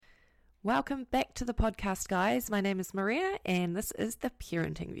Welcome back to the podcast, guys. My name is Maria, and this is the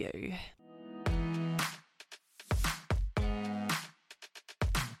Parenting View.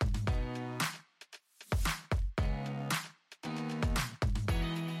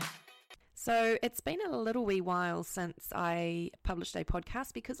 So it's been a little wee while since I published a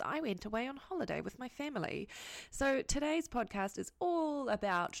podcast because I went away on holiday with my family. So today's podcast is all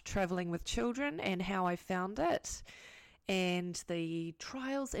about traveling with children and how I found it, and the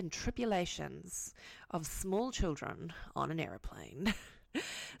trials and tribulations of small children on an aeroplane.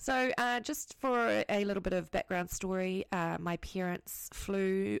 So just for a little bit of background story, my parents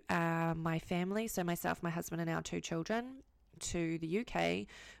flew my family, so myself, my husband and our two children, to the UK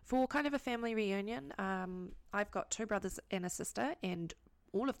for kind of a family reunion. I've got two brothers and a sister, and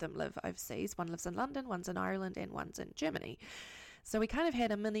all of them live overseas. One lives in London, one's in Ireland, and one's in Germany. So we kind of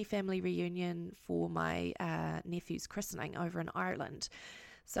had a mini family reunion for my nephew's christening over in Ireland.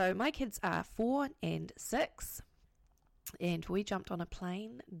 So my kids are 4 and 6, and we jumped on a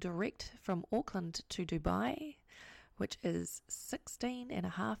plane direct from Auckland to Dubai, which is 16 and a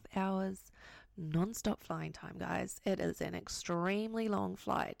half hours non-stop flying time, guys. It is an extremely long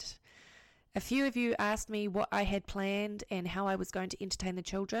flight. A few of you asked me what I had planned and how I was going to entertain the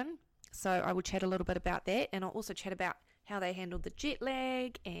children, so I will chat a little bit about that, and I'll also chat about how they handled the jet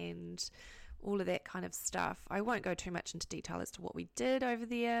lag and all of that kind of stuff. I won't go too much into detail as to what we did over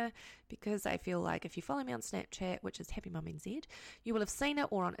there, because I feel like if you follow me on Snapchat, which is Happy Mum NZ, you will have seen it,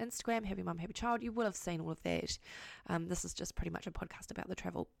 or on Instagram, Happy Mum Happy Child, you will have seen all of that. This is just pretty much a podcast about the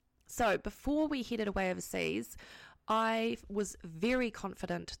travel. So before we headed away overseas, I was very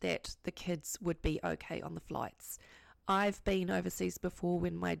confident that the kids would be okay on the flights. I've been overseas before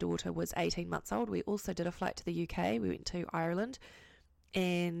when my daughter was 18 months old. We also did a flight to the UK. We went to Ireland,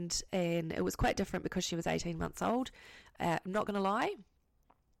 and it was quite different because she was 18 months old. I'm not going to lie.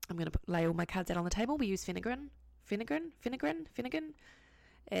 I'm going to lay all my cards out on the table. We use Phenergan.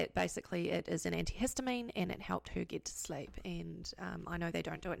 It is an antihistamine, and it helped her get to sleep. And I know they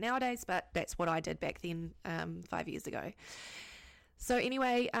don't do it nowadays, but that's what I did back then 5 years ago. So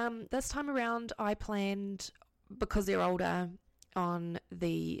anyway, this time around I planned, because they're older, on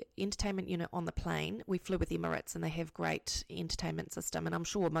the entertainment unit on the plane. We flew with Emirates, and they have great entertainment system, and I'm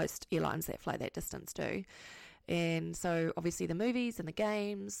sure most airlines that fly that distance do. And so obviously the movies and the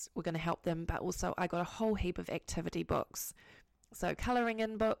games were going to help them, but also I got a whole heap of activity books. So colouring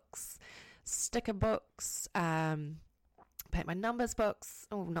in books, sticker books, paint by numbers books,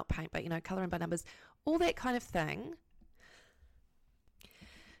 not paint, but colouring by numbers, all that kind of thing,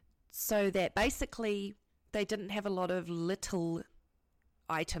 so that basically they didn't have a lot of little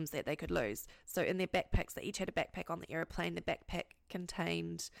items that they could lose. So in their backpacks, they each had a backpack on the aeroplane. The backpack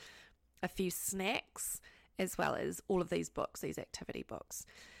contained a few snacks, as well as all of these books, these activity books.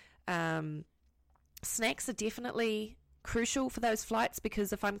 Snacks are definitely crucial for those flights,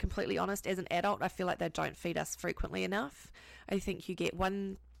 because if I'm completely honest, as an adult, I feel like they don't feed us frequently enough. I think you get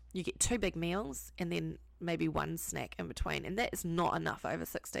two big meals and then maybe one snack in between, and that is not enough over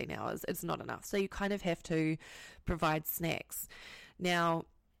 16 hours. It's not enough. So you kind of have to provide snacks. Now,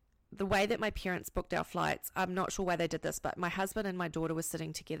 the way that my parents booked our flights, I'm not sure why they did this, but my husband and my daughter were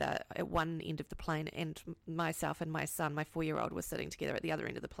sitting together at one end of the plane, and myself and my son, my 4-year-old, were sitting together at the other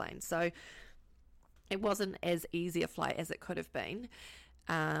end of the plane. So it wasn't as easy a flight as it could have been,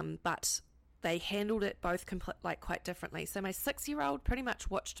 but they handled it both quite differently. So my 6-year-old pretty much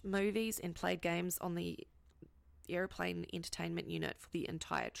watched movies and played games on the airplane entertainment unit for the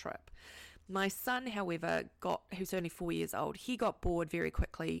entire trip. My son, however, who's only 4 years old, he got bored very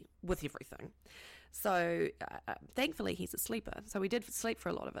quickly with everything. So thankfully he's a sleeper, so we did sleep for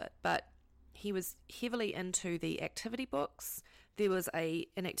a lot of it, but he was heavily into the activity books. There was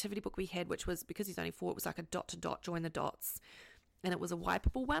an activity book we had, which was, because he's only 4, it was like a dot-to-dot, join the dots. And it was a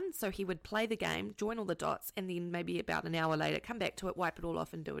wipeable one, so he would play the game, join all the dots, and then maybe about an hour later come back to it, wipe it all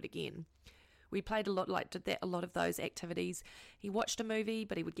off, and do it again. We played a lot of those activities. He watched a movie,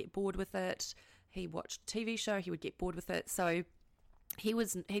 but he would get bored with it. He watched a TV show, he would get bored with it. So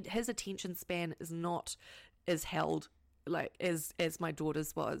his attention span is not as held as my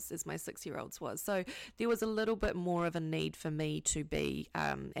daughter's was, as my 6-year-old's was. So there was a little bit more of a need for me to be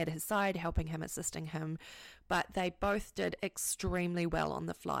at his side, helping him, assisting him. But they both did extremely well on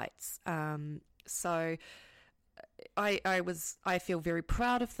the flights. So I feel very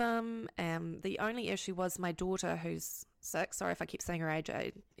proud of them. The only issue was my daughter, who's 6, sorry if I keep saying her age,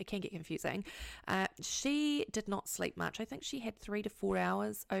 it can get confusing. She did not sleep much. I think she had 3 to 4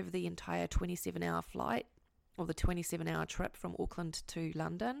 hours over the entire 27-hour flight, or the 27-hour trip from Auckland to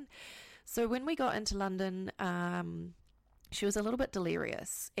London. So when we got into London, she was a little bit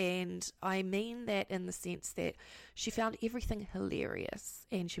delirious, and I mean that in the sense that she found everything hilarious,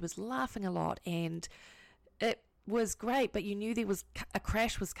 and she was laughing a lot, and it was great, but you knew there was a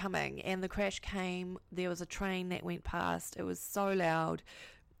crash was coming, and the crash came. There was a train that went past. It was so loud,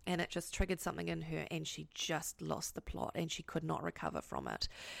 and it just triggered something in her, and she just lost the plot, and she could not recover from it.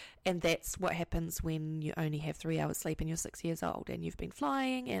 And that's what happens when you only have 3 hours sleep and you're 6 years old and you've been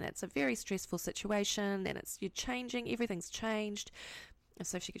flying, and it's a very stressful situation, and you're changing, everything's changed. And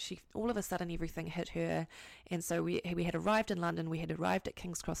so she all of a sudden everything hit her, and so we had arrived in London. We had arrived at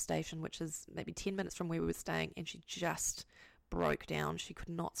King's Cross Station, which is maybe 10 minutes from where we were staying, and she just broke down. She could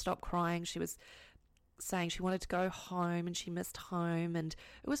not stop crying. She was saying she wanted to go home, and she missed home, and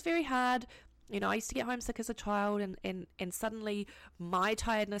it was very hard. You know, I used to get homesick as a child, and suddenly my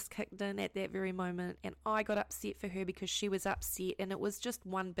tiredness kicked in at that very moment, and I got upset for her because she was upset, and it was just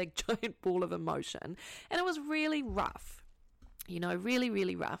one big giant ball of emotion, and it was really rough, you know, really,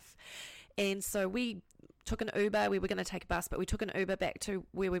 really rough. And so we took an Uber. We were going to take a bus, but we took an Uber back to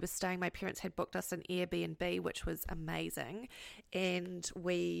where we were staying. My parents had booked us an Airbnb, which was amazing, and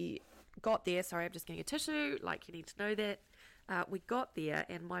we got there. Sorry, I'm just getting a tissue, like you need to know that. We got there,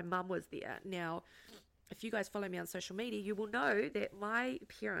 and my mum was there. Now, if you guys follow me on social media, you will know that my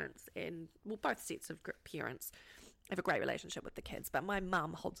parents, and well, both sets of parents, have a great relationship with the kids, but my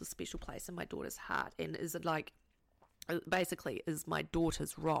mum holds a special place in my daughter's heart, and is like, basically is my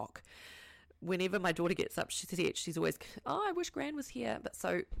daughter's rock. Whenever my daughter gets up, she's always, oh, I wish Gran was here. But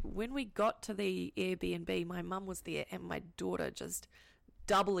so when we got to the Airbnb, my mum was there, and my daughter just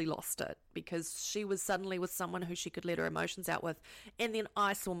doubly lost it, because she was suddenly with someone who she could let her emotions out with. And then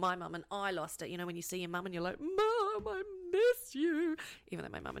I saw my mum, and I lost it. You know, when you see your mum and you're like, Mum, I miss you, even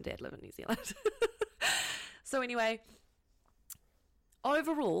though my mum and dad live in New Zealand. So anyway,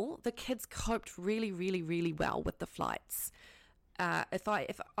 overall, the kids coped really, really, really well with the flights. If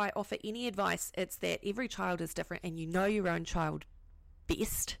I offer any advice, it's that every child is different, and you know your own child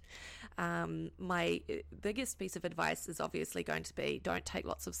best. My biggest piece of advice is obviously going to be, don't take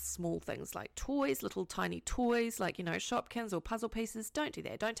lots of small things like toys, little tiny toys like, you know, Shopkins or puzzle pieces. Don't do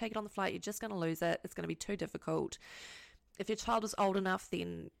that. Don't take it on the flight. You're just going to lose it. It's going to be too difficult. If your child is old enough,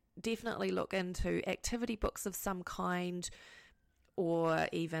 then definitely look into activity books of some kind, or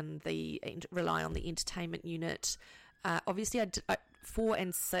even rely on the entertainment unit. Obviously, 4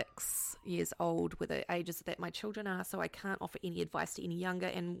 and 6 years old were the ages that my children are, so I can't offer any advice to any younger.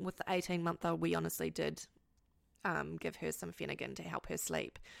 And with the 18-month-old, we honestly did give her some Finnegan to help her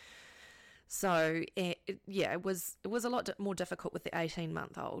sleep. So it was a lot more difficult with the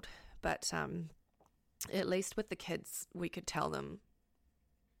 18-month-old, but at least with the kids, we could tell them,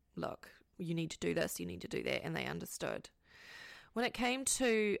 look, you need to do this, you need to do that, and they understood. When it came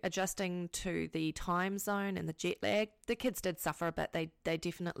to adjusting to the time zone and the jet lag, the kids did suffer a bit. They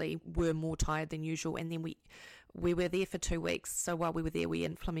definitely were more tired than usual. And then we were there for 2 weeks. So while we were there, we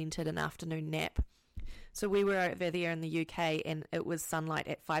implemented an afternoon nap. So we were over there in the UK, and it was sunlight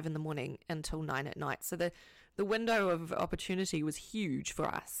at 5 in the morning until 9 at night. So the window of opportunity was huge for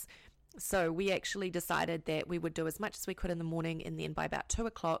us. So we actually decided that we would do as much as we could in the morning, and then by about 2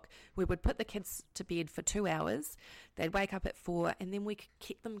 o'clock, we would put the kids to bed for 2 hours. They'd wake up at 4, and then we could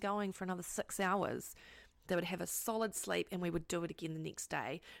keep them going for another 6 hours. They would have a solid sleep, and we would do it again the next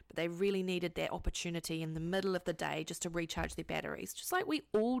day. But they really needed that opportunity in the middle of the day just to recharge their batteries, just like we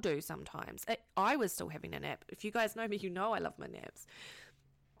all do sometimes. I was still having a nap. If you guys know me, you know I love my naps.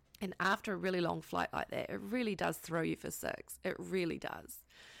 And after a really long flight like that, it really does throw you for 6. It really does.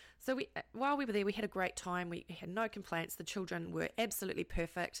 So while we were there, we had a great time. We had no complaints. The children were absolutely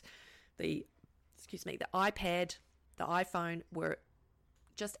perfect. The iPad, the iPhone were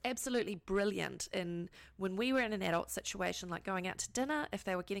just absolutely brilliant. And when we were in an adult situation, like going out to dinner, if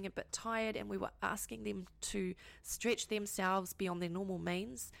they were getting a bit tired and we were asking them to stretch themselves beyond their normal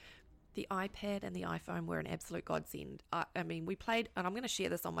means, the iPad and the iPhone were an absolute godsend. I mean, we played, and I'm going to share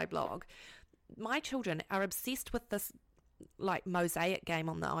this on my blog. My children are obsessed with this like mosaic game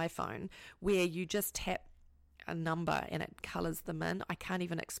on the iPhone, where you just tap a number and it colors them in. I can't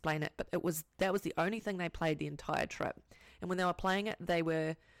even explain it, but that was the only thing they played the entire trip. And when they were playing it, they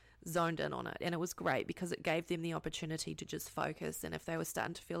were zoned in on it, and it was great because it gave them the opportunity to just focus. And if they were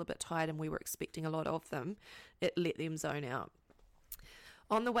starting to feel a bit tired and we were expecting a lot of them, it let them zone out.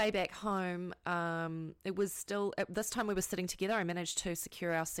 On the way back home, it was still, at this time we were sitting together. I managed to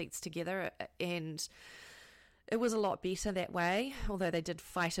secure our seats together, and it was a lot better that way, although they did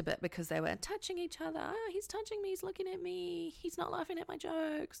fight a bit because they were touching each other. Oh, he's touching me, he's looking at me, he's not laughing at my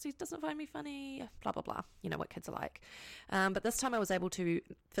jokes, he doesn't find me funny, blah, blah, blah. You know what kids are like. But this time I was able to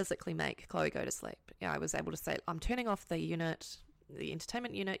physically make Chloe go to sleep. Yeah, I was able to say, I'm turning off the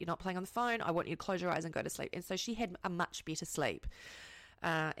entertainment unit, you're not playing on the phone, I want you to close your eyes and go to sleep. And so she had a much better sleep.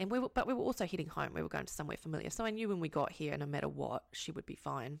 And we were also heading home. We were going to somewhere familiar. So I knew when we got here, no matter what, she would be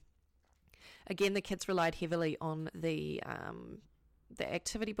fine. Again, the kids relied heavily on the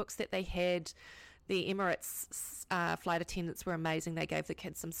activity books that they had. The Emirates flight attendants were amazing. They gave the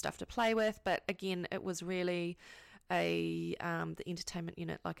kids some stuff to play with. But again, it was really the entertainment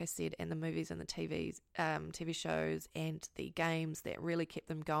unit, like I said, and the movies and the TV shows and the games that really kept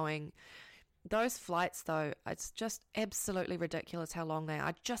them going. Those flights, though, it's just absolutely ridiculous how long they are.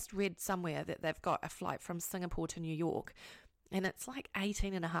 I just read somewhere that they've got a flight from Singapore to New York, and it's like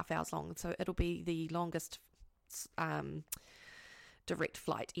 18 and a half hours long. So it'll be the longest direct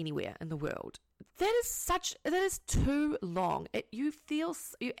flight anywhere in the world. That is too long. You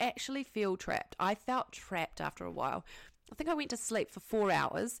actually feel trapped. I felt trapped after a while. I think I went to sleep for 4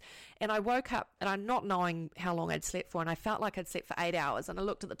 hours, and I woke up and I'm not knowing how long I'd slept for, and I felt like I'd slept for 8 hours, and I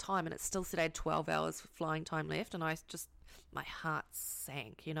looked at the time and it still said I had 12 hours flying time left, and my heart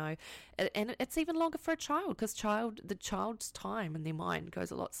sank, and it's even longer for a child, because the child's time in their mind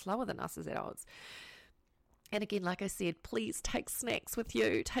goes a lot slower than us as adults. And again, like I said, please take snacks with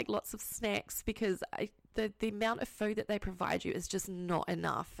you. Take lots of snacks, because the amount of food that they provide you is just not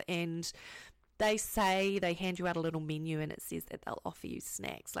enough. And they hand you out a little menu, and it says that they'll offer you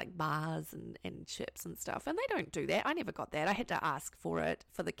snacks like bars and chips and stuff. And they don't do that. I never got that. I had to ask for it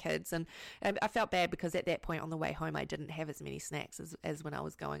for the kids. And I felt bad because at that point on the way home, I didn't have as many snacks as when I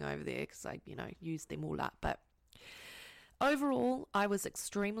was going over there, because I, used them all up. But overall, I was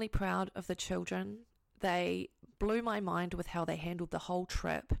extremely proud of the children. They blew my mind with how they handled the whole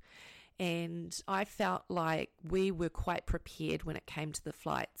trip. And I felt like we were quite prepared when it came to the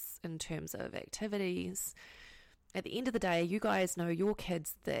flights in terms of activities. At the end of the day, you guys know your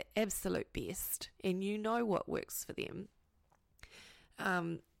kids the absolute best, and you know what works for them.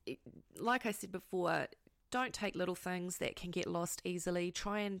 Like I said before, don't take little things that can get lost easily.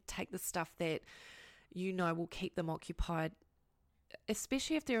 Try and take the stuff that will keep them occupied,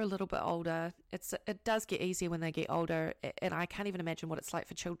 especially if they're a little bit older. It does get easier when they get older, and I can't even imagine what it's like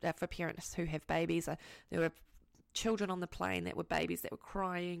for parents who have babies. There were children on the plane that were babies that were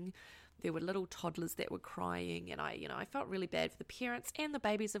crying. There were little toddlers that were crying, and I felt really bad for the parents and the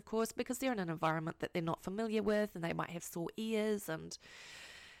babies, of course, because they're in an environment that they're not familiar with, and they might have sore ears. And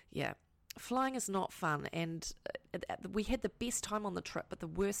yeah, flying is not fun, and we had the best time on the trip, but the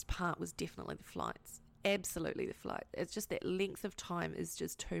worst part was definitely the flights. Absolutely the flight. It's just that length of time is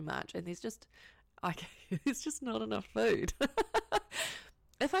just too much, and there's just not enough food.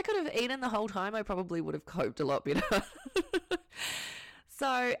 If I could have eaten the whole time, I probably would have coped a lot better.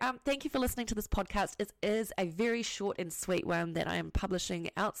 So thank you for listening to this podcast. It is a very short and sweet one that I am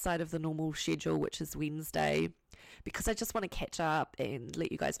publishing outside of the normal schedule, which is Wednesday, because I just want to catch up and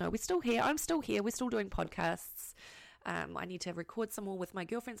let you guys know we're still here. I'm still here. We're still doing podcasts. I need to record some more with my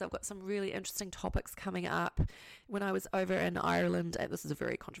girlfriends. I've got some really interesting topics coming up. When I was over in Ireland, this is a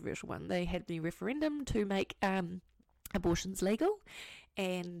very controversial one, they had the referendum to make abortions legal,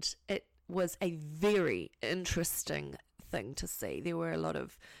 and it was a very interesting thing to see. There were a lot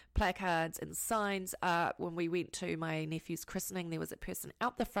of placards and signs. When we went to my nephew's christening, there was a person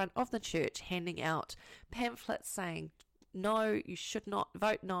out the front of the church handing out pamphlets saying, no, you should not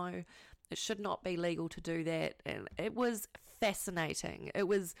vote no. It should not be legal to do that. And it was fascinating. It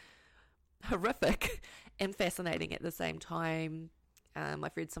was horrific and fascinating at the same time.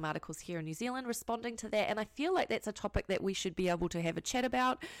 I've read some articles here in New Zealand responding to that, and I feel like that's a topic that we should be able to have a chat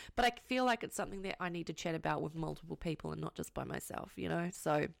about, but I feel like it's something that I need to chat about with multiple people and not just by myself,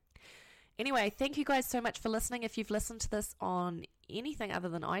 So anyway, thank you guys so much for listening. If you've listened to this on anything other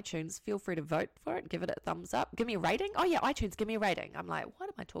than iTunes, feel free to vote for it. Give it a thumbs up. Give me a rating. Oh yeah, iTunes, give me a rating. I'm like, what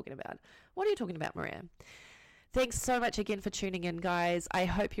am I talking about? What are you talking about, Maria? Thanks so much again for tuning in, guys. I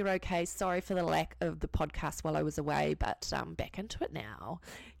hope you're okay. Sorry for the lack of the podcast while I was away, but back into it now.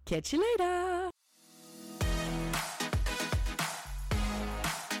 Catch you later.